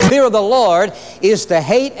fear of the Lord is to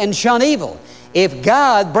hate and shun evil. If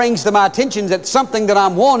God brings to my attention that something that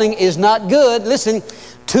I'm wanting is not good, listen,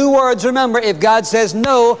 two words remember. If God says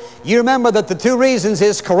no, you remember that the two reasons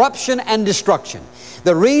is corruption and destruction.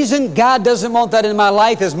 The reason God doesn't want that in my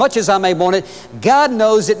life as much as I may want it, God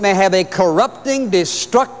knows it may have a corrupting,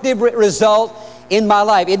 destructive result in my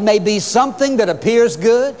life. It may be something that appears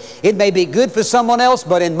good. It may be good for someone else,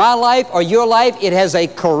 but in my life or your life, it has a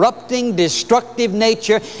corrupting, destructive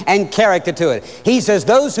nature and character to it. He says,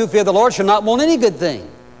 those who fear the Lord shall not want any good thing.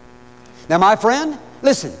 Now, my friend,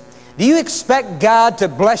 listen, do you expect God to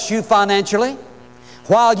bless you financially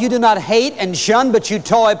while you do not hate and shun, but you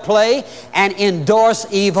toy, play, and endorse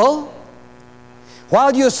evil?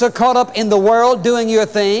 While you're so caught up in the world doing your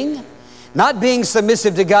thing, not being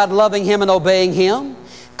submissive to God, loving Him and obeying Him,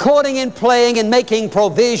 courting and playing and making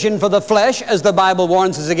provision for the flesh, as the Bible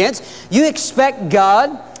warns us against, you expect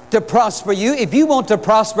God to prosper you. If you want to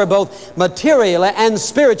prosper both materially and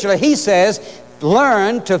spiritually, He says,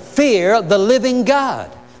 learn to fear the living God.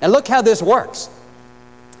 And look how this works.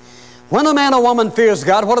 When a man or woman fears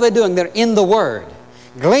God, what are they doing? They're in the Word,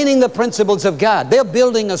 gleaning the principles of God. They're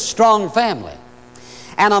building a strong family.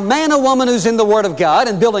 And a man or woman who's in the Word of God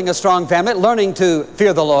and building a strong family, learning to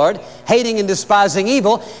fear the Lord, hating and despising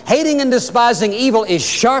evil is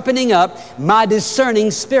sharpening up my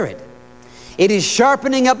discerning spirit. It is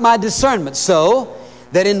sharpening up my discernment so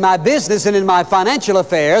that in my business and in my financial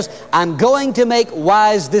affairs, I'm going to make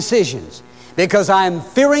wise decisions. Because I'm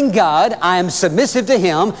fearing God, I am submissive to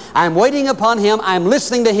Him, I'm waiting upon Him, I'm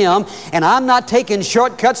listening to Him, and I'm not taking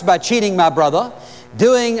shortcuts by cheating my brother,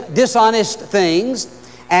 doing dishonest things,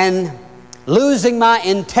 and losing my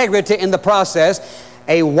integrity in the process.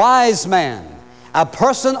 A wise man, a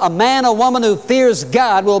person, a man or woman who fears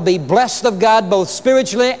God will be blessed of God both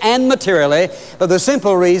spiritually and materially for the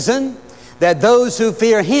simple reason that those who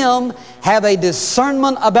fear Him have a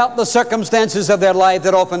discernment about the circumstances of their life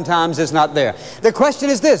that oftentimes is not there. The question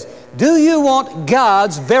is this: do you want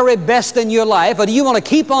God's very best in your life, or do you want to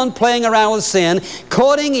keep on playing around with sin,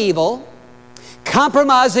 courting evil,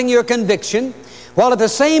 compromising your conviction, while at the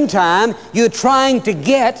same time you're trying to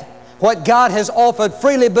get what God has offered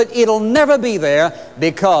freely, but it'll never be there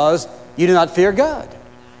because you do not fear God?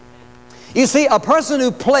 You see, a person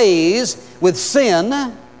who plays with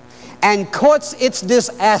sin and courts its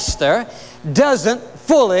disaster doesn't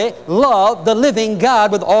fully love the living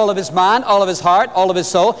God with all of his mind, all of his heart, all of his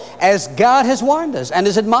soul, as God has warned us and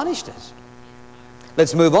has admonished us.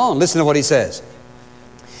 Let's move on. Listen to what he says.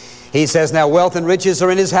 He says, now wealth and riches are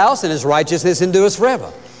in his house, and his righteousness endures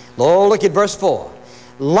forever. Lord, look at verse 4.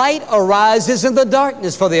 Light arises in the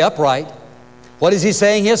darkness for the upright. What is he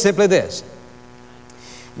saying here? Simply this: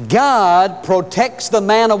 God protects the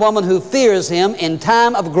man or woman who fears Him in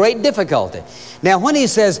time of great difficulty. Now, when he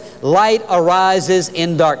says light arises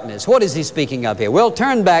in darkness, what is he speaking of here? Well,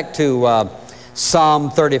 turn back to Psalm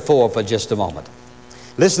 34 for just a moment.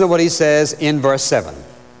 Listen to what he says in verse 7.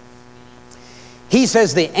 He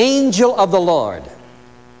says, the angel of the Lord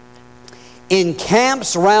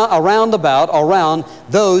encamps around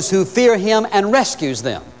those who fear Him and rescues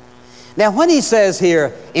them. Now, when he says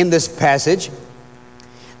here in this passage,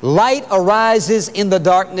 light arises in the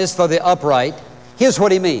darkness for the upright, here's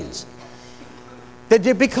what he means. That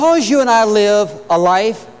because you and I live a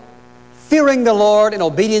life fearing the Lord in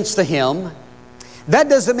obedience to Him, that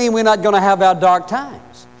doesn't mean we're not going to have our dark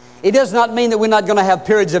times. It does not mean that we're not going to have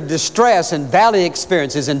periods of distress and valley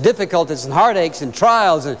experiences and difficulties and heartaches and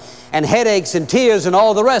trials and headaches and tears and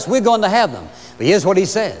all the rest. We're going to have them. But here's what he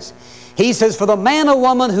says. He says, for the man or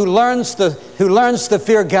woman who learns to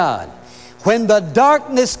fear God, when the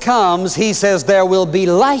darkness comes, he says, there will be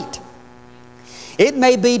light. It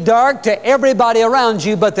may be dark to everybody around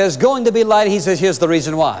you, but there's going to be light. He says, here's the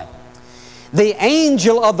reason why. The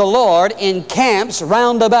angel of the Lord encamps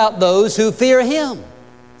round about those who fear Him.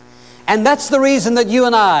 And that's the reason that you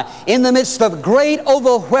and I, in the midst of great,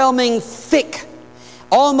 overwhelming, thick,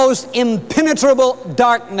 almost impenetrable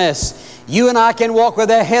darkness, you and I can walk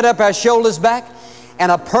with our head up, our shoulders back,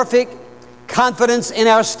 and a perfect confidence in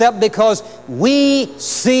our step, because we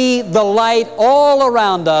see the light all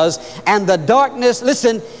around us. And the darkness,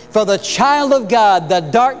 listen, for the child of God, the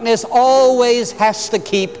darkness always has to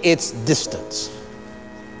keep its distance.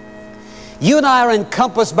 You and I are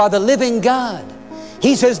encompassed by the living God.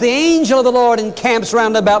 He says the angel of the Lord encamps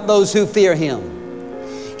round about those who fear Him.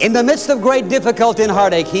 In the midst of great difficulty and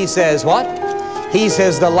heartache, he says what? He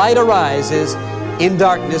says the light arises in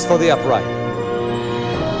darkness for the upright.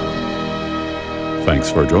 Thanks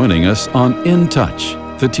for joining us on In Touch,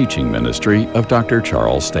 the teaching ministry of Dr.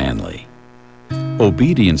 Charles Stanley.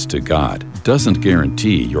 Obedience to God doesn't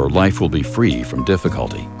guarantee your life will be free from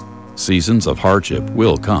difficulty. Seasons of hardship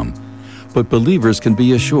will come, but believers can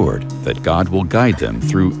be assured that God will guide them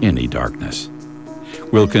through any darkness.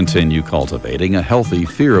 We'll continue cultivating a healthy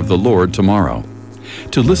fear of the Lord tomorrow.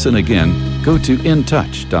 To listen again, go to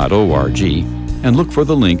intouch.org and look for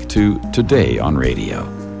the link to Today on Radio.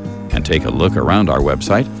 And take a look around our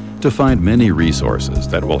website to find many resources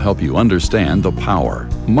that will help you understand the power,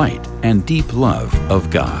 might, and deep love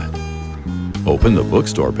of God. Open the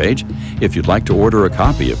bookstore page if you'd like to order a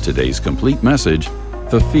copy of today's complete message,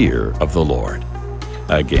 The Fear of the Lord.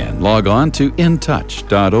 Again, log on to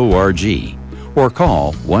intouch.org or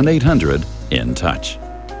call 1-800-IN-TOUCH.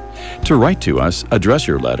 To write to us, address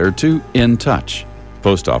your letter to In Touch,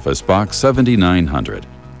 Post Office Box 7900,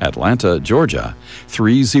 Atlanta, Georgia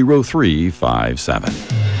 30357.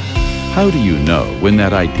 How do you know when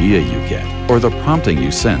that idea you get or the prompting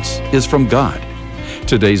you sense is from God?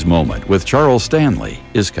 Today's Moment with Charles Stanley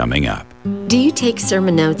is coming up. Do you take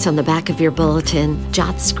sermon notes on the back of your bulletin,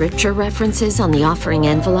 jot scripture references on the offering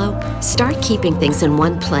envelope? Start keeping things in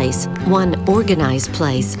one place, one organized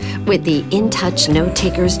place, with the In Touch Note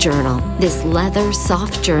Taker's Journal. This leather,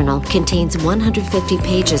 soft journal contains 150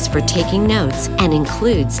 pages for taking notes and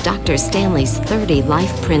includes Dr. Stanley's 30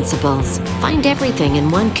 life principles. Find everything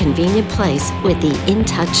in one convenient place with the In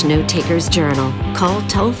Touch Note Taker's Journal. Call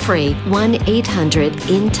toll-free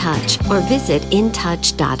 1-800-IN-TOUCH or visit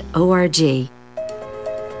intouch.org.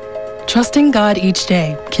 Trusting God each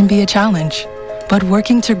day can be a challenge, but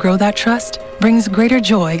working to grow that trust brings greater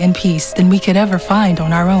joy and peace than we could ever find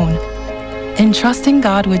on our own. In Trusting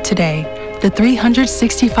God with Today, the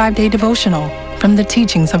 365-day devotional from the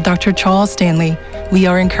teachings of Dr. Charles Stanley, we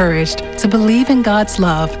are encouraged to believe in God's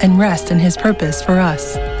love and rest in His purpose for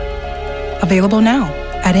us. Available now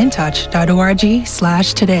at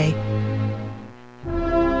intouch.org/today.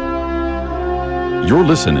 You're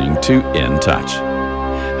listening to In Touch.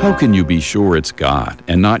 How can you be sure it's God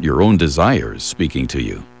and not your own desires speaking to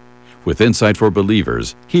you? With Insight for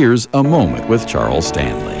Believers, here's A Moment with Charles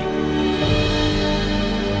Stanley.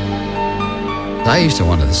 I used to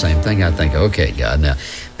wonder the same thing. I think, okay, God, now,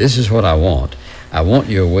 this is what I want. I want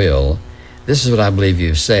your will. This is what I believe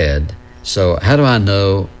you've said. So how do I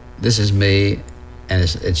know this is me and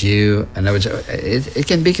it's you? And it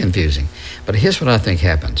can be confusing. But here's what I think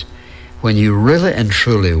happens. When you really and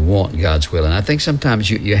truly want God's will, and I think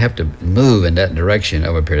sometimes you have to move in that direction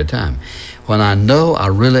over a period of time. When I know I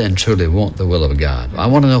really and truly want the will of God, I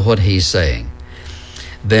want to know what He's saying,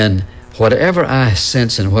 then whatever I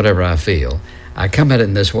sense and whatever I feel, I come at it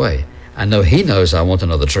in this way. I know He knows I want to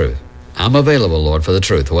know the truth. I'm available, Lord, for the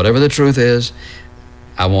truth. Whatever the truth is,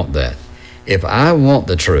 I want that. If I want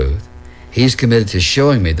the truth, He's committed to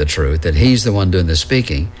showing me the truth, that He's the one doing the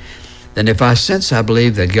speaking. Then if I sense I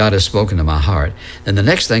believe that God has spoken to my heart, then the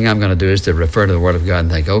next thing I'm going to do is to refer to the Word of God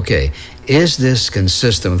and think, okay, is this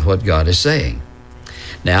consistent with what God is saying?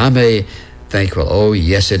 Now, I may think, well, oh,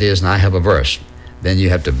 yes, it is, and I have a verse. Then you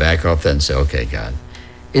have to back off that and say, okay, God,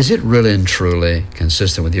 is it really and truly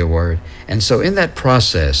consistent with your Word? And so in that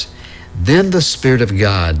process, then the Spirit of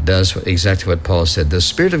God does exactly what Paul said. The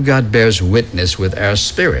Spirit of God bears witness with our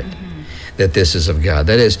spirit that this is of God.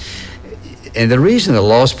 That is, and the reason a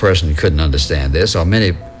lost person couldn't understand this, or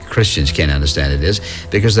many Christians can't understand it, is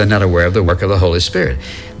because they're not aware of the work of the Holy Spirit.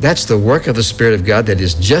 That's the work of the Spirit of God that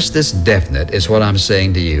is just as definite as what I'm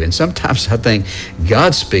saying to you. And sometimes I think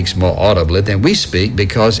God speaks more audibly than we speak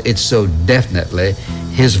because it's so definitely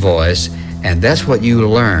His voice, and that's what you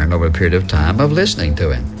learn over a period of time of listening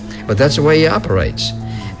to Him. But that's the way He operates.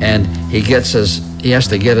 And He has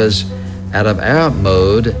to get us out of our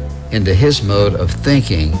mode into His mode of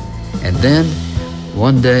thinking. And then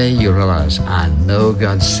one day you realize, I know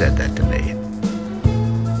God said that to me.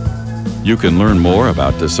 You can learn more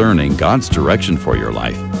about discerning God's direction for your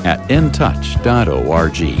life at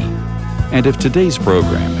intouch.org. And if today's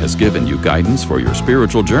program has given you guidance for your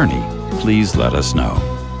spiritual journey, please let us know.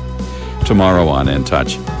 Tomorrow on In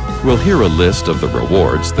Touch, we'll hear a list of the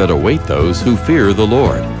rewards that await those who fear the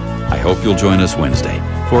Lord. I hope you'll join us Wednesday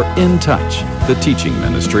for In Touch, the teaching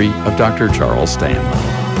ministry of Dr. Charles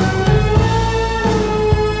Stanley.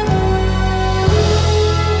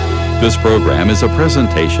 This program is a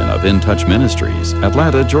presentation of In Touch Ministries,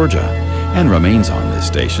 Atlanta, Georgia, and remains on this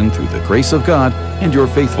station through the grace of God and your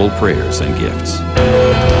faithful prayers and gifts.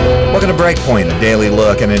 Welcome to Breakpoint, a daily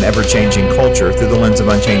look at an ever-changing culture through the lens of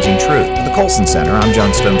unchanging truth. At the Colson Center, I'm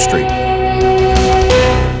John Stonestreet.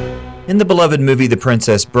 In the beloved movie The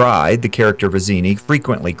Princess Bride, the character Vizzini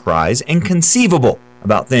frequently cries, "Inconceivable,"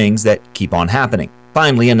 about things that keep on happening.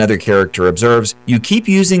 Finally, another character observes, "You keep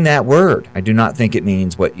using that word. I do not think it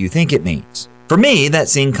means what you think it means." For me, that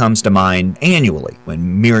scene comes to mind annually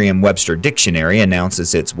when Merriam-Webster Dictionary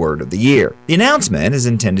announces its Word of the Year. The announcement is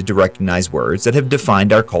intended to recognize words that have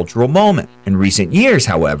defined our cultural moment. In recent years,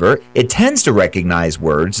 however, it tends to recognize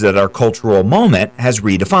words that our cultural moment has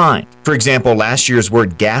redefined. For example, last year's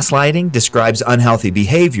word gaslighting describes unhealthy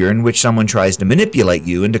behavior in which someone tries to manipulate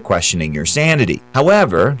you into questioning your sanity.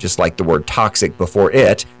 However, just like the word toxic before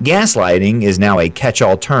it, gaslighting is now a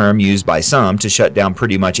catch-all term used by some to shut down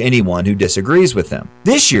pretty much anyone who disagrees with them.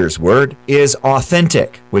 This year's word is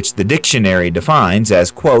authentic, which the dictionary defines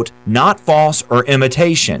as, quote, not false or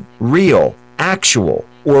imitation, real, actual,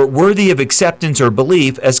 or worthy of acceptance or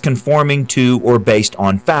belief as conforming to or based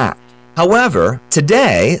on fact. However,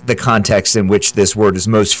 today, the context in which this word is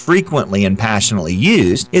most frequently and passionately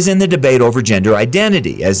used is in the debate over gender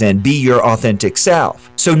identity, as in be your authentic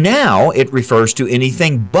self. So now it refers to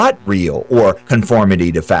anything but real or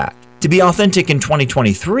conformity to fact. To be authentic in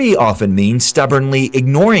 2023 often means stubbornly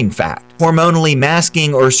ignoring fact, hormonally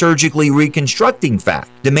masking or surgically reconstructing fact,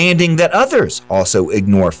 demanding that others also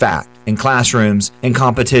ignore fact in classrooms, in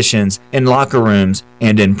competitions, in locker rooms,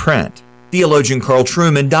 and in print. Theologian Carl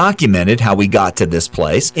Trueman documented how we got to this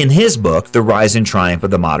place in his book, The Rise and Triumph of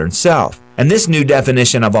the Modern Self. And this new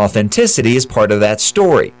definition of authenticity is part of that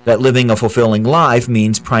story, that living a fulfilling life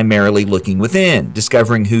means primarily looking within,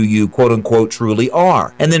 discovering who you quote-unquote truly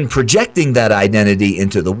are, and then projecting that identity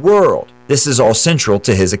into the world. This is all central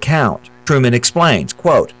to his account. Trueman explains,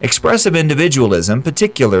 quote, expressive individualism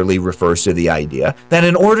particularly refers to the idea that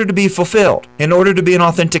in order to be fulfilled, in order to be an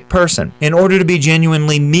authentic person, in order to be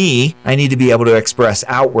genuinely me, I need to be able to express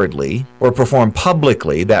outwardly or perform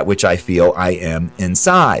publicly that which I feel I am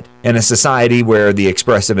inside. In a society where the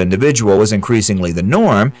expressive individual is increasingly the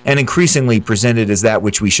norm and increasingly presented as that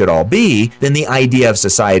which we should all be, then the idea of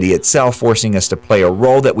society itself forcing us to play a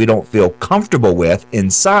role that we don't feel comfortable with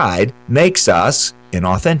inside makes us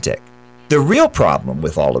inauthentic. The real problem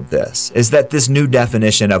with all of this is that this new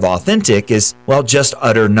definition of authentic is, well, just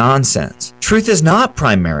utter nonsense. Truth is not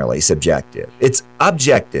primarily subjective. It's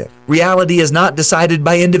objective. Reality is not decided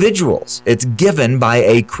by individuals. It's given by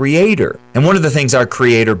a creator. And one of the things our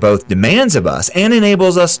creator both demands of us and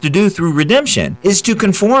enables us to do through redemption is to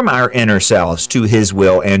conform our inner selves to his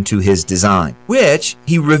will and to his design, which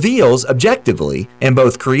he reveals objectively in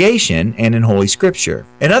both creation and in Holy Scripture.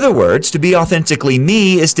 In other words, to be authentically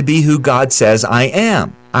me is to be who God says I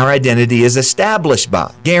am. Our identity is established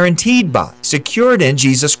by, guaranteed by, secured in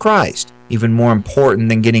Jesus Christ. Even more important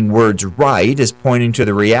than getting words right is pointing to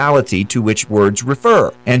the reality to which words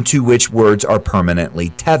refer and to which words are permanently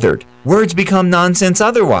tethered. Words become nonsense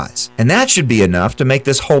otherwise, and that should be enough to make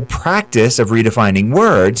this whole practice of redefining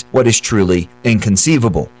words what is truly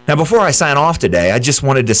inconceivable. Now, before I sign off today, I just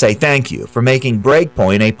wanted to say thank you for making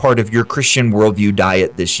Breakpoint a part of your Christian worldview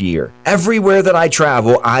diet this year. Everywhere that I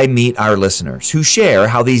travel, I meet our listeners who share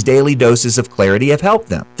how these daily doses of clarity have helped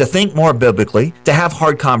them to think more biblically, to have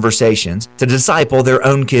hard conversations, to disciple their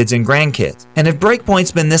own kids and grandkids. And if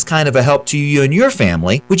Breakpoint's been this kind of a help to you and your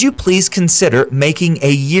family, would you please consider making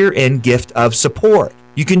a year-end gift of support?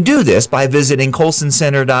 You can do this by visiting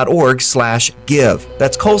colsoncenter.org/give.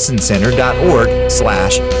 That's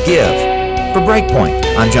colsoncenter.org/give. For Breakpoint,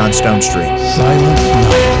 I'm John Stonestreet. Silent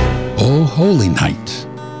night. Oh, holy night.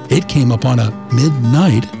 It came upon a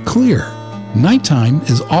midnight clear. Nighttime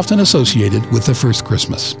is often associated with the first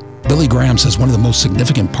Christmas. Billy Graham says one of the most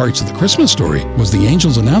significant parts of the Christmas story was the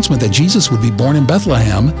angel's announcement that Jesus would be born in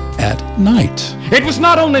Bethlehem at night. It was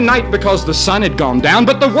not only night because the sun had gone down,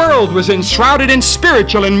 but the world was enshrouded in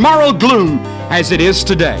spiritual and moral gloom as it is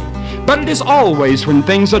today. But it is always when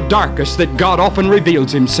things are darkest that God often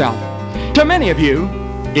reveals himself. To many of you,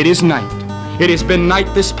 it is night. It has been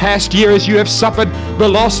night this past year as you have suffered the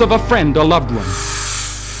loss of a friend or loved one.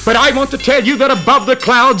 But I want to tell you that above the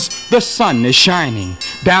clouds, the sun is shining.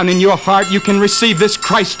 Down in your heart, you can receive this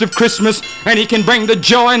Christ of Christmas, and he can bring the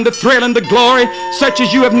joy and the thrill and the glory such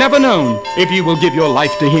as you have never known if you will give your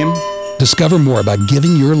life to him. Discover more about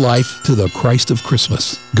giving your life to the Christ of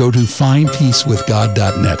Christmas. Go to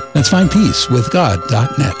findpeacewithgod.net. That's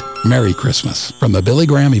findpeacewithgod.net. Merry Christmas from the Billy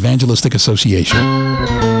Graham Evangelistic Association.